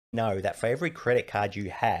know that for every credit card you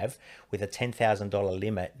have with a $10,000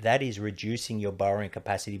 limit, that is reducing your borrowing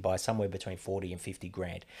capacity by somewhere between 40 and 50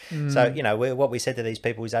 grand. So, you know, what we said to these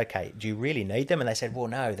people is, okay, do you really need them? And they said, well,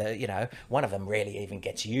 no, you know, one of them rarely even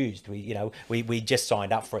gets used. We just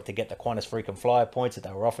signed up for it to get the Qantas frequent flyer points that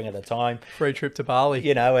they were offering at the time. Free trip to Bali.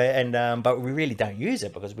 You know, and but we really don't use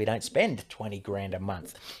it because we don't spend 20 grand a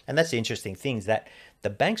month. And that's the interesting thing, is that the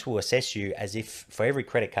banks will assess you as if for every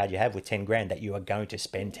credit card you have with 10 grand that you are going to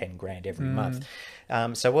spend 10 grand every month.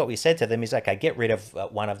 So what we said to them is, okay, get rid of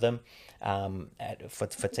one of them for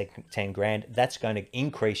 10 grand. That's going to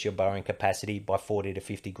increase your borrowing capacity by 40 to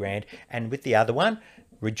 50 grand. And with the other one,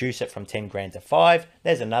 reduce it from 10 grand to 5.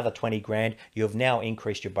 There's another 20 grand. You've now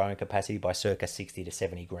increased your borrowing capacity by circa 60 to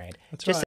 70 grand. That's Just right.